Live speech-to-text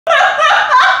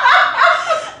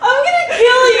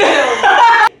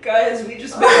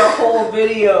whole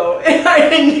video and I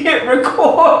didn't hit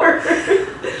record.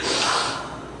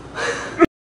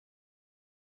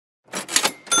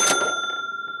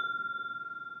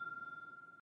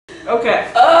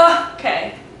 Okay.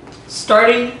 Okay.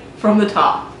 Starting from the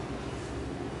top.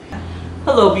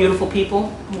 Hello, beautiful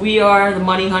people. We are the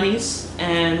Money Hunnies,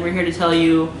 and we're here to tell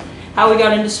you how we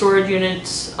got into storage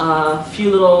units, a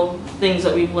few little things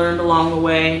that we've learned along the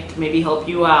way to maybe help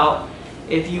you out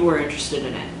if you were interested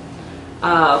in it.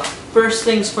 First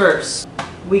things first,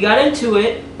 we got into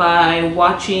it by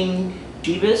watching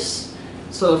Gjorgjievski.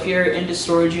 So if you're into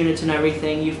storage units and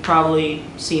everything, you've probably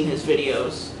seen his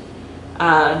videos.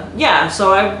 Yeah,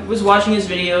 so I was watching his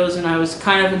videos and I was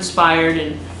kind of inspired,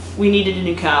 and we needed a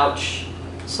new couch.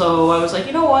 So I was like,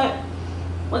 you know what?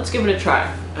 Let's give it a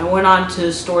try. I went on to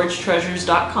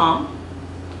storagetreasures.com.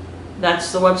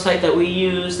 That's the website that we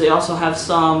use. They also have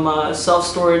some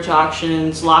self-storage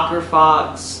auctions, Locker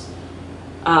Fox,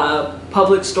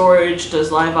 Public Storage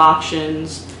does live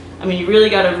auctions. I mean, you really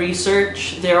got to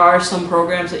research. There are some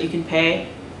programs that you can pay.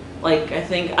 Like, I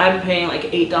think I'm paying like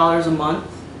 $8 a month,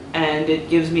 and it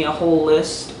gives me a whole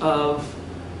list of,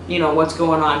 you know, what's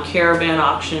going on. Caravan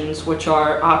auctions, which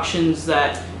are auctions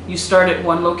that you start at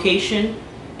one location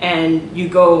and you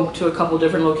go to a couple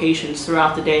different locations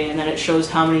throughout the day, and then it shows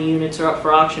how many units are up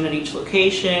for auction at each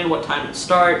location, what time it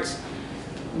starts.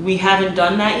 We haven't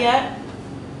done that yet,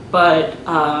 but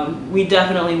we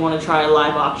definitely want to try a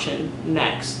live auction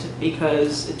next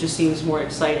because it just seems more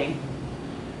exciting.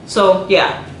 So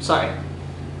yeah, sorry.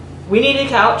 We need a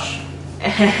couch,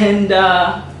 and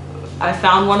I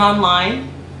found one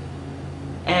online,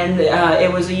 and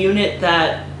it was a unit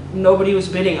that nobody was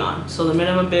bidding on. So the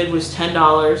minimum bid was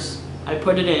 $10. I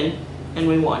put it in and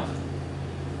we won.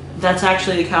 That's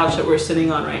actually the couch that we're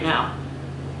sitting on right now.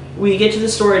 We get to the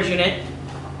storage unit.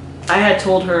 I had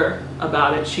told her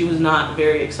about it. She was not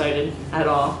very excited at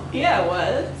all. Yeah, it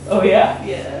was. Oh yeah?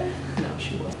 Yeah. No,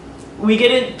 she was. We get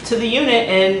into the unit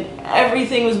and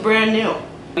everything was brand new.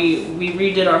 We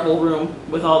redid our whole room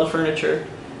with all the furniture,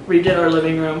 redid our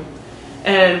living room,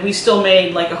 and we still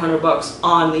made like $100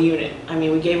 on the unit. I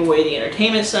mean, we gave away the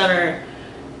entertainment center,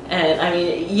 and I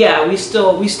mean, yeah, we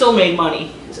still made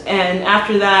money. And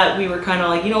after that, we were kind of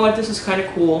like, you know what, this is kind of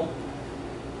cool.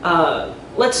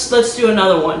 Let's do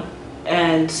another one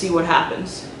and see what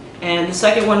happens. And the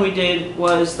second one we did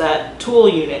was that tool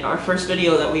unit, our first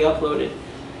video that we uploaded.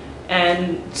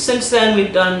 And since then,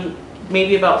 we've done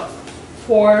maybe about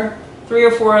 3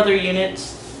 or 4 other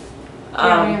units.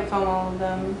 Yeah, we didn't film all of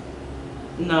them.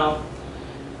 No.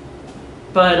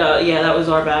 But yeah, that was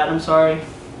our bad. I'm sorry.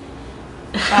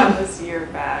 That was your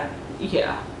bad.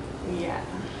 Yeah. Yeah.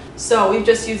 So we've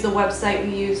just used the website.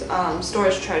 We use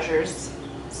Storage Treasures.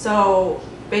 So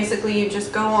basically, you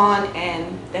just go on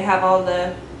and they have all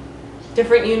the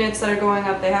different units that are going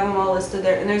up. They have them all listed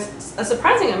there, and there's a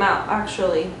surprising amount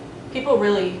actually. People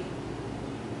really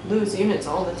lose units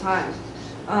all the time.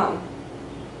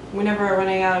 We never are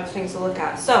running out of things to look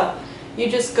at. So you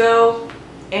just go,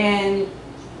 and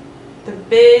the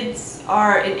bids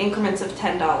are in increments of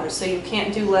 $10. So you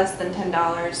can't do less than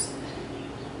 $10.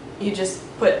 You just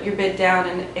put your bid down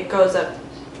and it goes up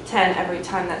 10 every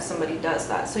time that somebody does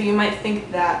that. So you might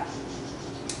think that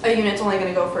a unit's only going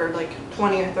to go for like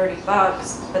 20 or 30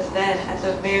 bucks, but then at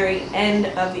the very end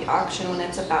of the auction, when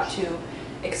it's about to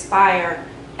expire,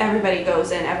 everybody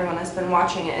goes in, everyone has been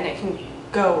watching it, and it can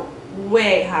go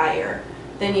way higher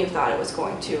than you thought it was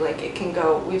going to. Like, it can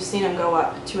go, we've seen them go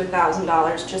up to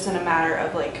 $1,000 just in a matter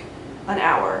of like an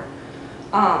hour.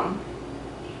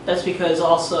 That's because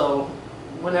also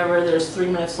whenever there's 3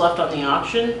 minutes left on the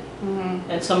auction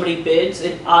and somebody bids,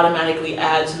 it automatically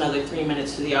adds another 3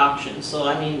 minutes to the auction. So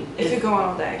I mean, it could go on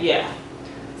all day. Yeah.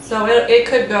 So it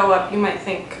could go up. You might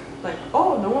think like,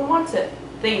 oh, no one wants it.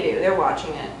 They do. They're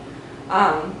watching it.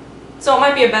 So it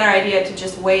might be a better idea to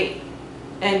just wait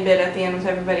and bid at the end with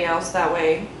everybody else. That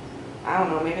way, I don't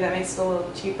know, maybe that makes it a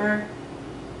little cheaper.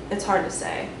 It's hard to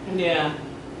say. Yeah.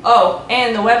 Oh,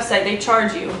 and the website, they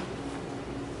charge you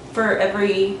for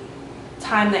every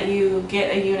time that you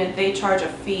get a unit. They charge a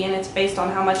fee, and it's based on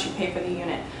how much you pay for the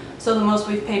unit. So the most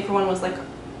we've paid for one was like,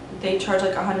 they charge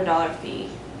like $100 fee.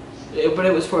 But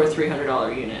it was for a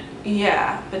 $300 unit.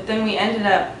 Yeah, but then we ended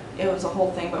up, it was a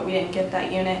whole thing, but we didn't get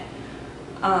that unit.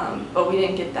 But we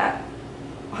didn't get that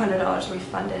 $100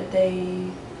 refunded. They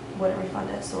wouldn't refund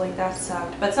it, so like that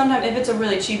sucked. But sometimes if it's a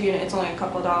really cheap unit, it's only a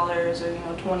couple dollars, or you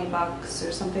know, 20 bucks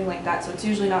or something like that, so it's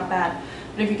usually not bad.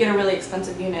 But if you get a really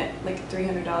expensive unit, like a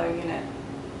 $300 unit,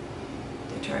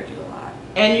 they charge you a lot.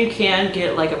 And you can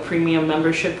get like a premium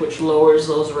membership, which lowers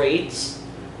those rates.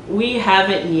 We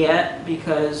haven't yet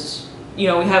because you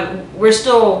know, we're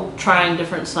still trying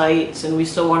different sites, and we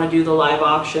still want to do the live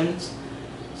auctions.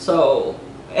 So,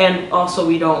 and also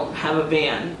we don't have a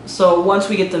van. So once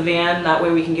we get the van, that way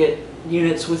we can get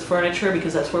units with furniture,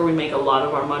 because that's where we make a lot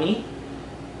of our money.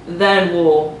 Then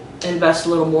we'll invest a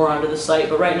little more onto the site.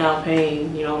 But right now,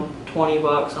 paying, you know, $20,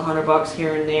 $100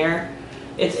 here and there,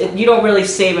 you don't really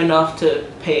save enough to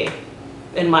pay,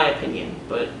 in my opinion.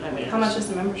 But I mean, how much is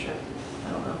the membership?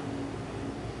 I don't know.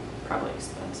 Probably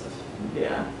expensive.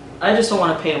 Yeah, I just don't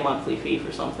want to pay a monthly fee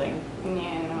for something.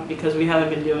 Yeah, no. Because we haven't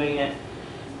been doing it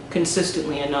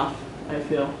consistently enough, I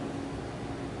feel.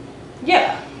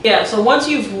 Yeah. Yeah, so once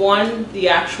you've won the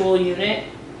actual unit,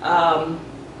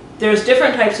 there's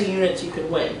different types of units you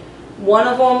can win. One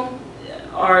of them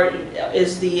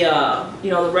is the you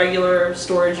know, the regular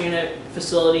storage unit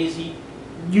facilities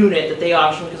unit that they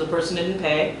auction because the person didn't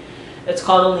pay. It's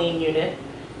called a lien unit,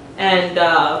 and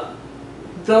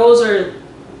those are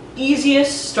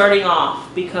easiest starting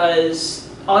off because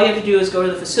all you have to do is go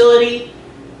to the facility.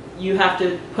 You have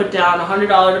to put down a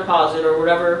 $100 deposit or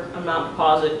whatever amount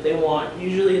deposit they want.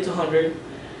 Usually it's $100.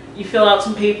 You fill out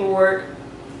some paperwork.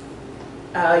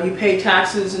 You pay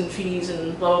taxes and fees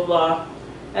and blah blah blah,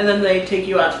 and then they take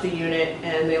you out to the unit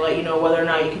and they let you know whether or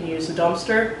not you can use the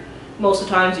dumpster. Most of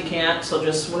the times you can't, so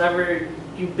just whenever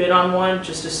you bid on one,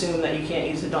 just assume that you can't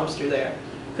use the dumpster there,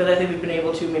 because I think we've been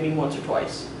able to maybe once or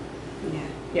twice. Yeah.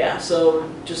 Yeah, so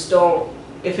just don't,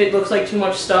 if it looks like too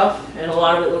much stuff and a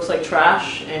lot of it looks like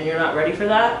trash and you're not ready for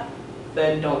that,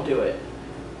 then don't do it.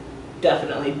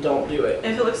 Definitely don't do it.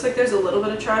 If it looks like there's a little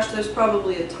bit of trash, there's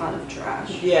probably a ton of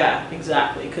trash. Yeah,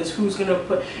 exactly. Because who's going to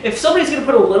put... If somebody's going to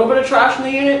put a little bit of trash in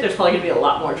the unit, there's probably going to be a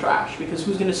lot more trash. Because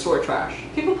who's going to store trash?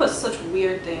 People put such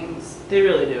weird things. They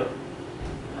really do.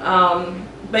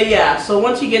 But yeah, so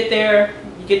once you get there,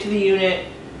 you get to the unit,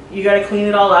 you got to clean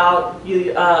it all out.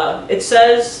 It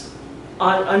says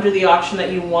under the auction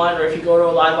that you won, or if you go to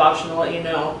a live auction, they'll let you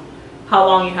know how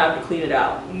long you have to clean it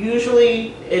out.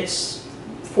 Usually it's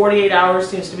 48 hours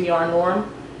seems to be our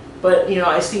norm, but you know,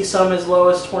 I see some as low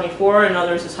as 24 and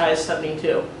others as high as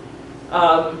 72.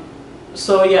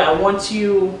 So yeah, once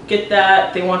you get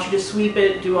that, they want you to sweep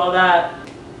it, do all that.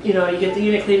 You know, you get the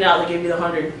unit cleaned out, they give you the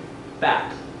 100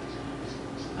 back.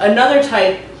 Another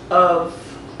type of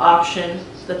auction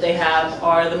that they have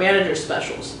are the manager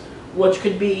specials, which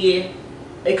could be,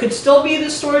 it could still be the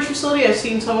storage facility. I've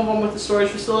seen some of them with the storage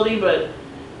facility, but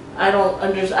I don't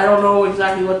know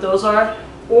exactly what those are.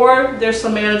 Or there's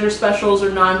some manager specials or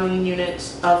non-lien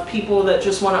units of people that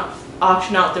just want to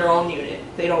auction out their own unit.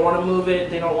 They don't want to move it,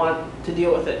 they don't want to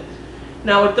deal with it.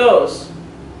 Now with those,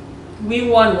 we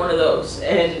won one of those,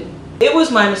 and it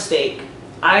was my mistake.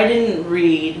 I didn't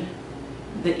read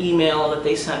the email that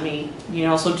they sent me, you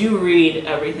know, so do read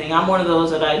everything. I'm one of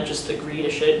those that I just agree to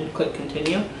shit and click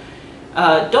continue.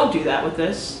 Don't do that with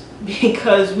this,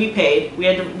 because we paid.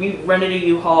 We rented a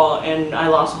U-Haul and I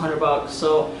lost $100,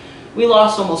 so we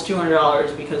lost almost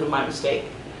 $200 because of my mistake.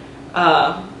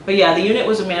 But yeah, the unit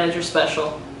was a manager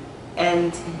special,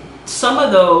 and some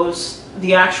of those,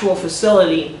 the actual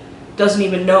facility doesn't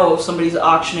even know if somebody's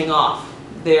auctioning off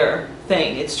their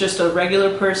thing. It's just a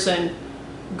regular person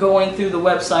going through the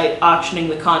website auctioning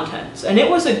the contents, and it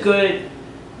was a good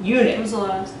unit. It was a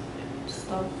lot of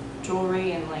stuff,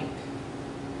 jewelry and like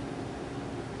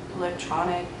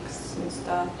electronics and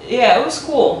stuff. Yeah, it was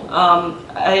cool.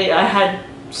 I had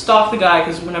stalked the guy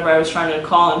because whenever I was trying to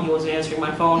call him, he wasn't answering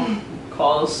my phone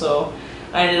calls, so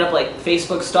I ended up like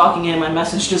Facebook stalking him. I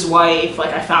messaged his wife,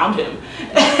 like I found him.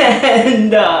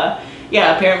 And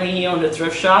yeah, apparently he owned a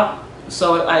thrift shop,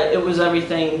 so it was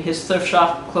everything. His thrift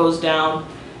shop closed down,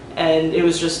 and it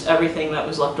was just everything that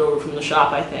was left over from the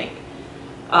shop, I think.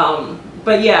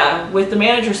 But yeah, with the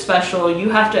manager special, you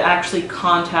have to actually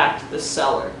contact the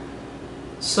seller.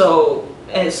 So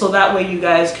that way you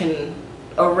guys can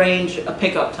arrange a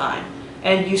pickup time,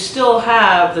 and you still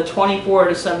have the 24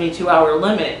 to 72 hour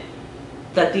limit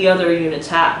that the other units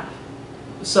have.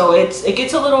 So it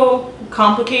gets a little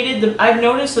complicated. I've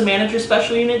noticed the manager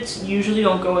special units usually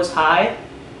don't go as high,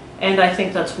 and I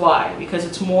think that's why, because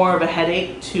it's more of a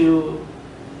headache to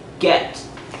get.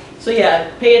 So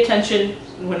yeah, pay attention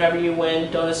whenever you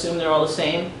win. Don't assume they're all the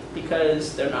same,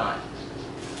 because they're not.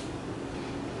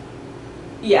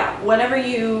 Yeah, whenever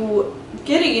you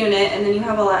get a unit and then you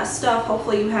have a lot of stuff,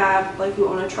 hopefully you have, like you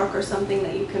own a truck or something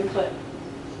that you can put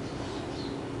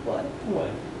What?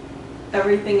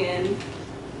 everything in,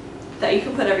 that you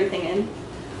can put everything in.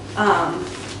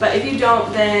 But if you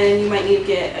don't, then you might need to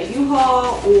get a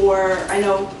U-Haul, or I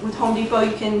know with Home Depot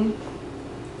you can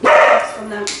from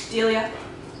them. Delia?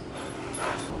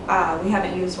 We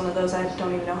haven't used one of those. I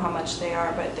don't even know how much they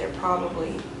are, but they're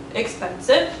probably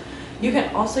expensive. You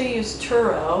can also use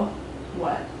Turo.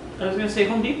 What? I was gonna say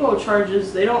Home Depot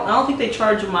charges. I don't think they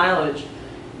charge mileage.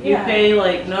 You pay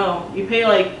like you pay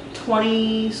like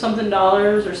 $20 something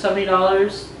or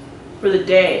 $70 for the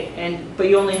day, but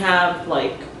you only have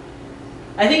like,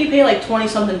 I think you pay like $20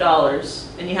 something,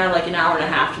 and you have like an hour and a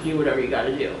half to do whatever you got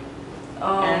to do.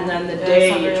 Oh, and then the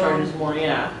day it charges more.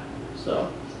 Yeah.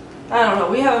 So. I don't know.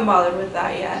 We haven't bothered with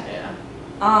that yet.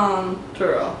 Yeah.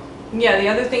 Turo. Yeah. The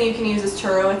other thing you can use is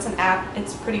Turo. It's an app.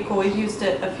 It's pretty cool. We've used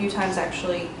it a few times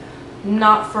actually,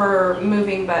 not for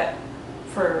moving, but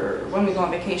for when we go on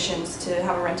vacations to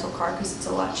have a rental car because it's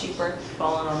a lot cheaper.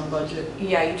 Falling on a budget.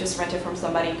 Yeah, you just rent it from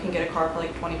somebody. You can get a car for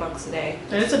like $20 a day.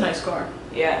 And it's a nice car.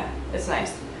 Yeah, it's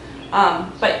nice.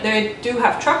 But they do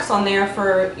have trucks on there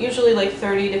for usually like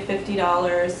 $30 to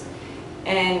 $50,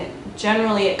 and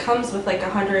generally it comes with like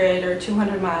 100 or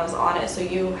 200 miles on it, so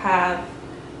you have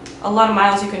a lot of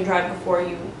miles you can drive before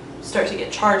you start to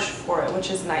get charged for it,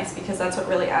 which is nice because that's what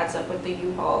really adds up with the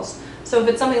U-Hauls. So if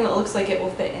it's something that looks like it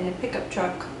will fit in a pickup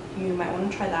truck, you might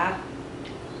want to try that.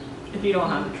 If you don't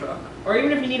have a truck. Or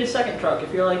even if you need a second truck.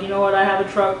 If you're like, you know what, I have a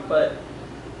truck, but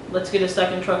let's get a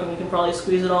second truck and we can probably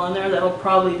squeeze it all in there, that'll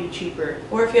probably be cheaper.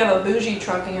 Or if you have a bougie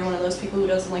truck and you're one of those people who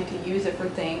doesn't like to use it for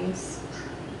things,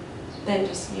 then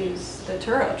just use the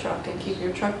Turo truck and keep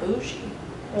your truck bougie.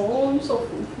 Oh, I'm so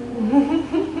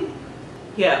foo-foo.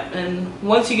 Yeah, and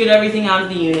once you get everything out of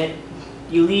the unit,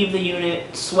 you leave the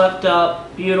unit swept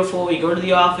up, beautiful, you go to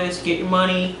the office, get your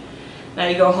money, now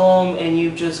you go home and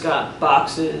you've just got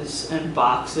boxes and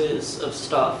boxes of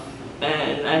stuff.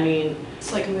 And I mean,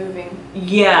 it's like moving.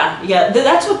 Yeah,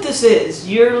 that's what this is.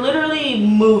 You're literally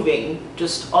moving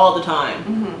just all the time.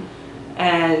 Mm-hmm.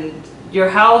 And your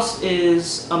house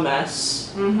is a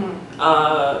mess.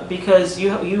 Mm-hmm. Because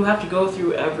you have to go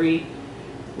through every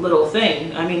little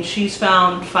thing. I mean, she's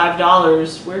found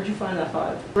 $5. Where'd you find that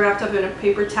 $5? Wrapped up in a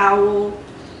paper towel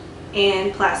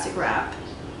and plastic wrap,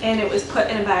 and it was put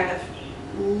in a bag of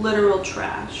literal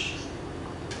trash.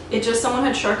 It just, someone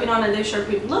had Sharpied on it. They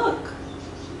Sharpied look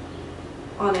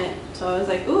on it, so I was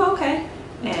like, ooh, okay.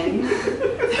 And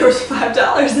there was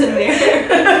 $5 in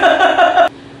there.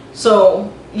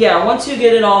 So yeah, once you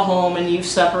get it all home and you've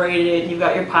separated it, you've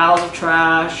got your piles of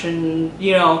trash, and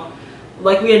you know,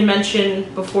 like we had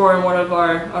mentioned before in one of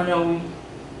our,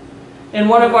 in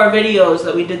one of our videos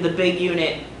that we did the big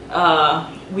unit,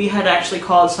 we had actually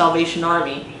called Salvation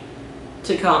Army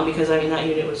to come because I mean that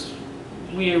unit was,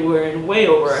 we were in way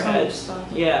over our heads.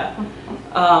 Yeah.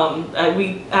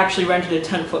 We actually rented a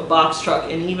 10-foot box truck,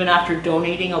 and even after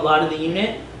donating a lot of the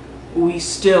unit, we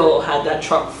still had that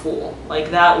truck full.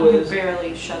 Like that was. You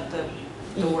barely shut the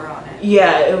door on it.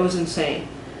 Yeah, it was insane.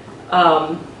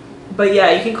 But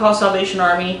yeah, you can call Salvation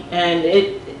Army, and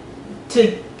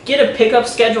to get a pickup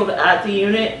scheduled at the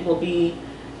unit will be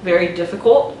very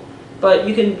difficult. But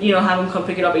you can, have them come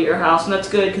pick it up at your house, and that's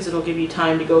good because it'll give you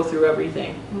time to go through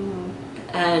everything.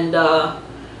 Mm-hmm. And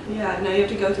yeah, no, you have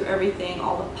to go through everything,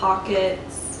 all the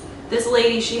pockets. This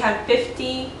lady, she had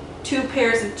 52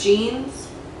 pairs of jeans,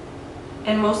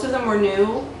 and most of them were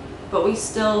new, but we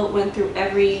still went through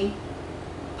every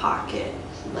pocket,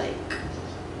 like,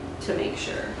 to make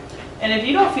sure. And if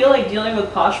you don't feel like dealing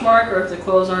with Poshmark, or if the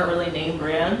clothes aren't really name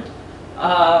brand,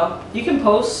 you can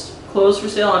post clothes for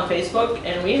sale on Facebook,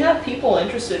 and we have people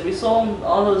interested. We sold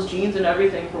all those jeans and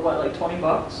everything for what, like $20?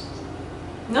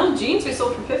 No, jeans we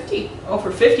sold for 50. Oh,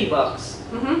 for $50.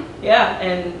 Mm-hmm. Yeah,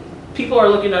 and people are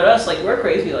looking at us like we're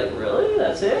crazy. Like, really?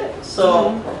 That's it?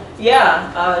 So,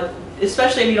 yeah,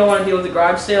 especially if you don't want to deal with the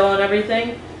garage sale and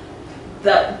everything,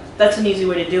 that's an easy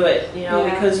way to do it,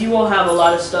 because you will have a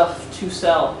lot of stuff to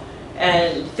sell.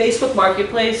 And Facebook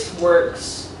Marketplace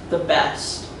works the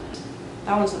best.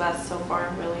 That one's the best so far,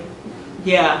 really.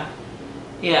 Yeah,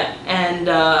 and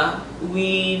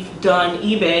we've done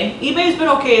eBay. eBay's been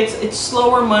okay. It's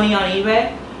slower money on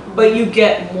eBay, but you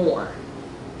get more.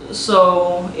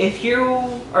 So if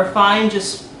you are fine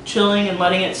just chilling and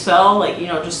letting it sell, like,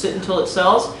 just sit until it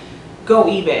sells, go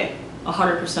eBay,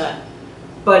 100%.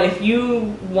 But if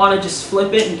you want to just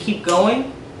flip it and keep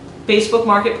going, Facebook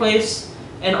Marketplace.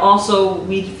 And also,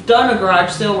 we've done a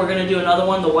garage sale. We're going to do another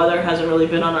one. The weather hasn't really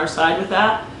been on our side with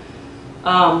that.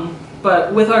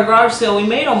 But with our garage sale, we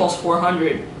made almost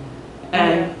 $400.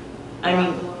 And, I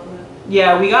mean,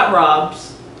 yeah, we got robbed.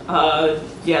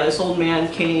 Yeah, this old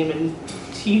man came and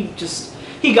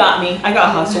he got me. I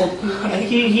got hustled.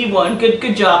 He won.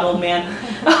 Good job, old man.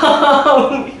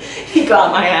 He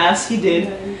got my ass. He did.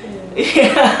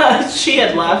 Yeah, she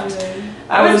had left.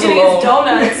 I was getting alone. his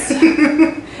donuts.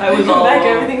 I was all back,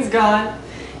 alone. everything's gone.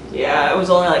 Yeah, it was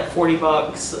only like 40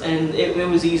 bucks, and it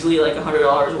was easily like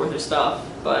 $100 worth of stuff.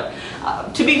 But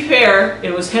to be fair,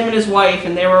 it was him and his wife,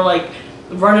 and they were like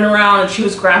running around, and she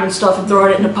was grabbing stuff and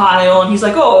throwing it in a pile, and he's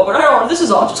like, oh, but I don't, this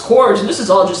is all just cords, and this is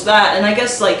all just that. And I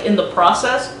guess like in the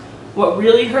process, what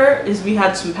really hurt is we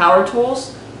had some power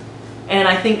tools, and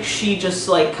I think she just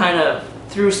like kind of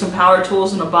threw some power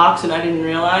tools in a box, and I didn't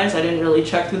realize. I didn't really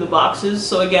check through the boxes,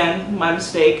 so again, my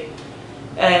mistake.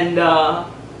 And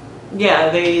yeah,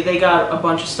 they got a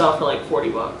bunch of stuff for like 40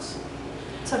 bucks.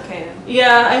 It's okay.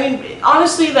 Yeah, I mean,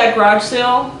 honestly, that garage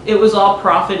sale, it was all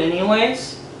profit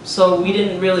anyways, so we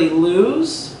didn't really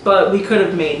lose, but we could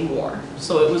have made more.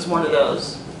 So it was one of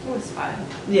those. It was fine.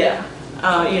 Yeah.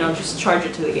 You know, just charge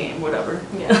it to the game, whatever.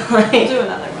 Yeah. We'll do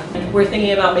another one. We're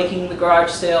thinking about making the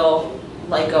garage sale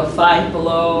like a Five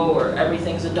Below, or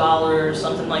everything's $1 or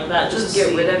something like that. Just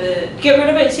get rid of it. Get rid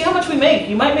of it and see how much we make.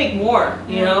 You might make more,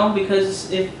 you know,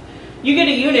 because if you get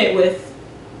a unit with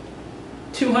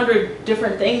 200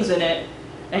 different things in it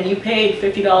and you paid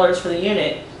 $50 for the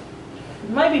unit, it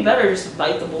might be better just to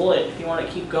bite the bullet if you want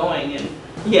to keep going. And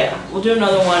yeah, we'll do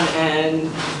another one, and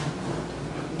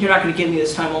you're not going to give me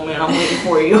this time, old man. I'm waiting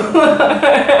for you.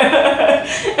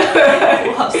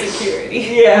 Lost security.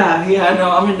 Yeah,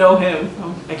 no, I'm going to know him.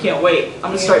 I can't wait. I'm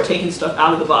going to start taking stuff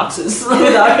out of the boxes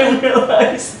without him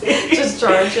realizing. Just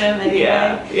charge him anyway.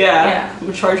 Yeah. I'm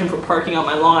going to charge him for parking on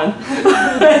my lawn.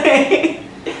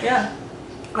 Yeah.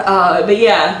 But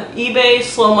yeah, eBay,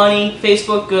 slow money,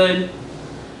 Facebook, good.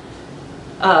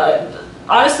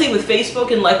 Honestly, with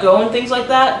Facebook and Let Go and things like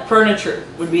that, furniture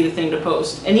would be the thing to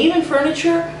post. And even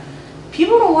furniture,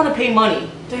 people don't want to pay money.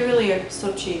 They really are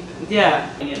so cheap. Yeah.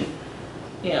 And,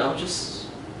 you know, just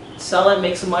sell it,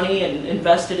 make some money, and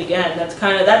invest it again.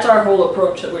 That's our whole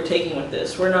approach that we're taking with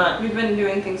this. We've been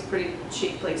doing things pretty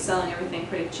cheap, like selling everything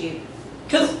pretty cheap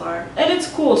so far. And it's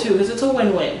cool too, because it's a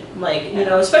win-win. Like, you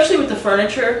know, especially with the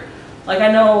furniture. Like,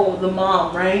 I know the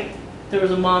mom, right? There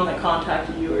was a mom that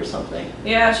contacted you or something.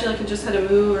 Yeah, she like had just had to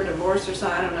move or divorce or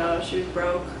something. I don't know. She was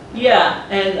broke. Yeah,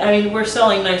 and I mean, we're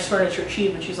selling nice furniture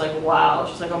cheap, and she's like, wow.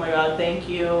 She's like, oh my God, thank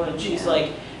you. And she's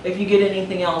like, if you get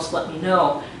anything else, let me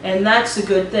know. And that's a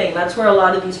good thing. That's where a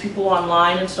lot of these people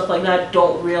online and stuff like that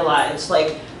don't realize.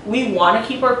 Like, we want to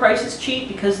keep our prices cheap,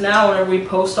 because now whenever we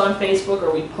post on Facebook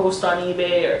or we post on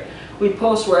eBay or we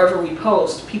post wherever we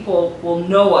post, people will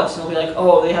know us and they'll be like,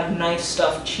 oh, they have nice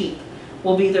stuff cheap.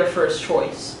 We'll be their first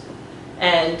choice.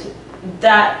 And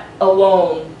that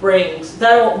alone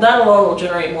that alone will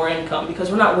generate more income,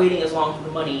 because we're not waiting as long for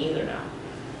the money either now.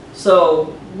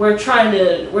 So we're trying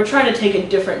to take a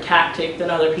different tactic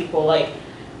than other people. Like,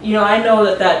 you know, I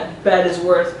know that bed is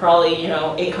worth probably, you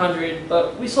know, $800,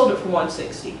 but we sold it for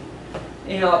 $160.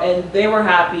 You know, and they were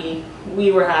happy,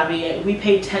 we were happy, and we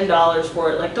paid $10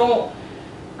 for it. Like,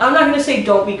 I'm not going to say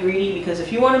don't be greedy, because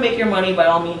if you want to make your money, by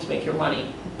all means make your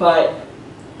money. But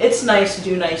it's nice to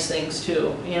do nice things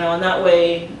too, you know, and that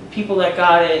way people that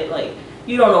got it, like,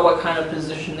 you don't know what kind of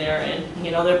position they're in.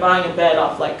 You know, they're buying a bed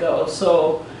off Let Go.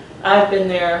 So I've been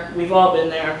there, we've all been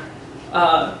there.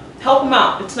 Help them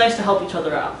out. It's nice to help each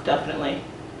other out, definitely.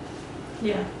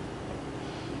 Yeah.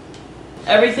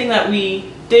 Everything that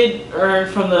we did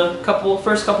earn from the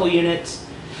first couple units,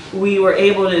 we were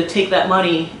able to take that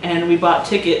money and we bought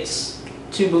tickets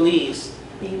to Belize.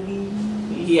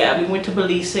 Yeah, we went to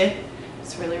Belize.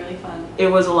 It's really, really fun. It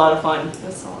was a lot of fun. It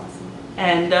was so awesome.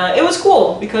 And it was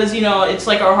cool, because, you know, it's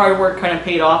like our hard work kind of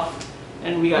paid off,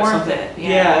 and we got worth something. It.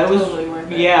 Yeah, it was totally worth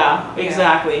it. Yeah,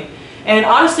 exactly. And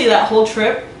honestly, that whole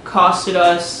trip costed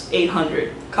us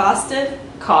 $800. Costed?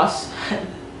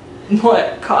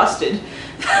 What? Costed.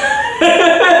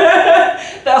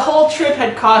 That whole trip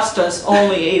had cost us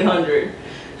only $800.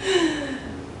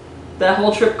 That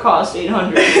whole trip cost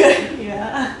 $800.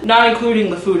 Yeah. Not including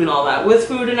the food and all that. With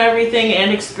food and everything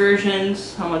and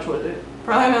excursions, how much was it?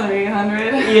 Probably another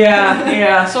 $800.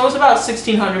 Yeah. So it was about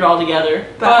 $1,600 altogether.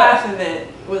 But half of it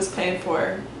was paid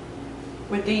for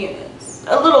with the units.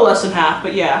 A little less than half,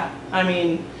 but yeah. I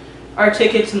mean, our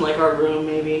tickets and like our room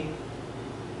maybe.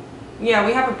 Yeah,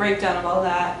 we have a breakdown of all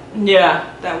that.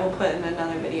 Yeah. That we'll put in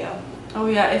another video. Oh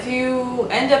yeah, if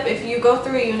you go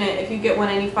through a unit, if you get one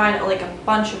and you find like a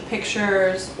bunch of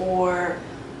pictures or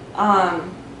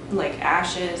like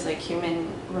ashes, like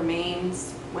human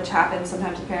remains, which happens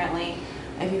sometimes apparently,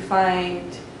 if you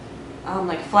find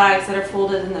like flags that are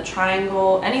folded in the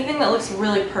triangle, anything that looks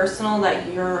really personal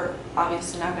that you're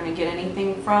obviously not going to get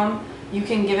anything from, you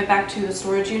can give it back to the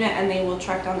storage unit and they will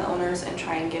track down the owners and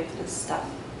try and give this stuff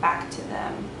back to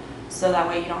them. So that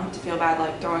way you don't have to feel bad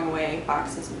like throwing away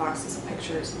boxes and boxes of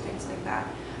pictures and things like that,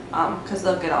 because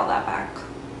they'll get all that back.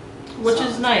 Which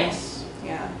is nice.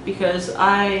 Yeah. Because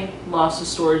I lost a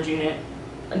storage unit.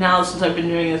 Now since I've been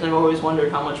doing this, I've always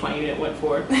wondered how much my unit went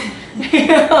for. You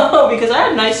know, because I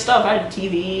had nice stuff. I had a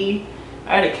TV,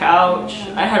 I had a couch,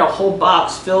 I had a whole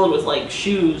box filled with like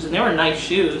shoes, and they were nice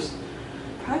shoes.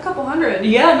 Probably a couple hundred.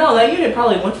 Yeah, no, that unit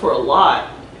probably went for a lot.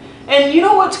 And you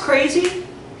know what's crazy?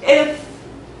 If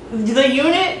the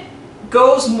unit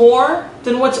goes more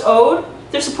than what's owed,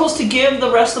 they're supposed to give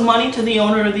the rest of the money to the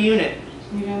owner of the unit.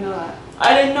 You didn't know that?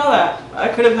 I didn't know that. I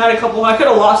could have had I could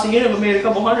have lost a unit but made a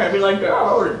couple hundred. I'd be like, oh,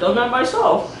 I would have done that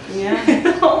myself. Yeah.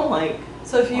 You know, like.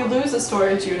 So if you lose a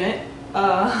storage unit,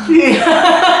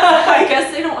 I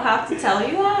guess they don't have to tell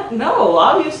you that? No,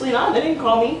 obviously not. They didn't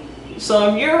call me.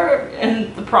 So if you're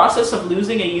in the process of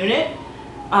losing a unit,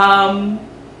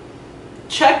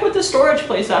 check with the storage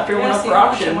place after it went up for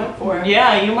auction. Went for.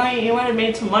 Yeah, you might have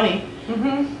made some money.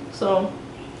 So.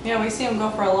 Yeah, we see them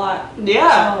go for a lot.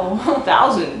 Yeah, so.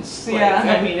 Thousands. Like, yeah.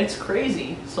 I mean, it's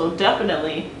crazy. So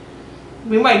definitely,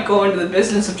 we might go into the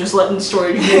business of just letting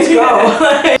storage units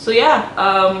go. So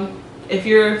yeah, if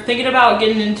you're thinking about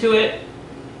getting into it,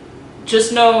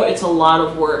 just know it's a lot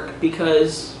of work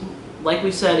because, like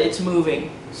we said, it's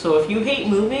moving. So if you hate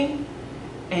moving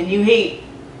and you hate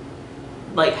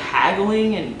like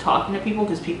haggling and talking to people,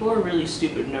 because people are really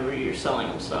stupid whenever you're selling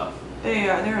them stuff. They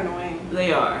are. They're annoying.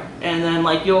 They are. And then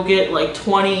like you'll get like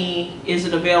 20 is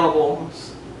it available,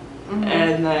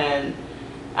 and then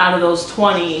out of those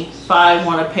 20, 5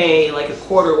 want to pay like a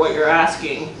quarter what you're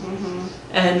asking,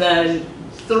 and then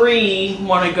 3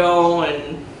 want to go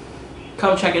and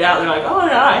come check it out. They're like, oh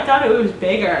no, I thought it was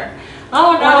bigger.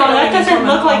 Oh no, that doesn't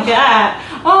look like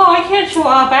that. Oh, I can't show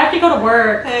up. I have to go to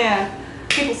work. Yeah.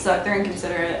 People suck. They're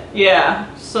inconsiderate.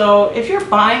 Yeah. So if you're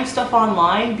buying stuff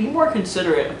online, be more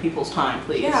considerate of people's time,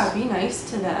 please. Yeah, be nice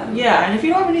to them. Yeah, and if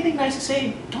you don't have anything nice to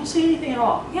say, don't say anything at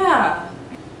all. Yeah.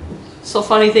 So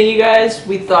funny thing, you guys,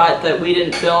 we thought that we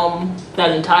didn't film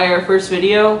that entire first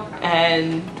video,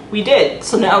 and we did.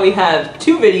 So now we have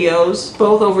 2 videos,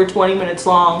 both over 20 minutes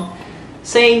long,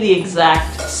 saying the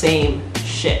exact same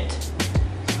shit.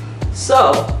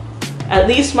 So, at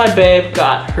least my babe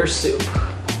got her soup.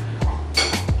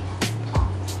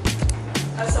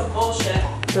 That's some bullshit.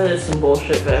 That is some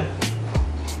bullshit, babe.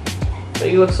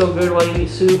 But you look so good while you eat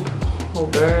soup. Oh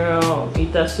girl,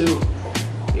 eat that soup.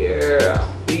 Yeah,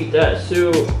 eat that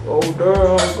soup. Oh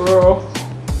girl.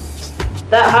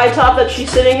 That high top that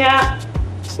she's sitting at,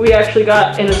 we actually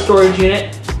got in a storage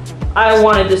unit. I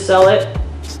wanted to sell it.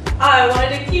 I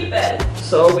wanted to keep it.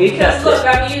 So we kept it. Look,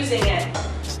 I'm using it.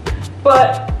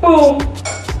 But boom,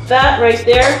 that right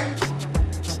there.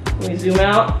 Let me zoom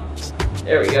out.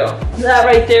 There we go. That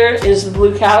right there is the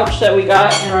blue couch that we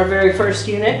got in our very first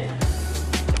unit.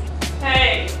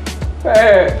 Hey.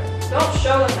 Hey. Don't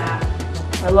show them that.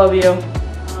 I love you.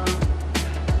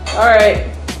 All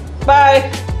right.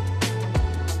 Bye.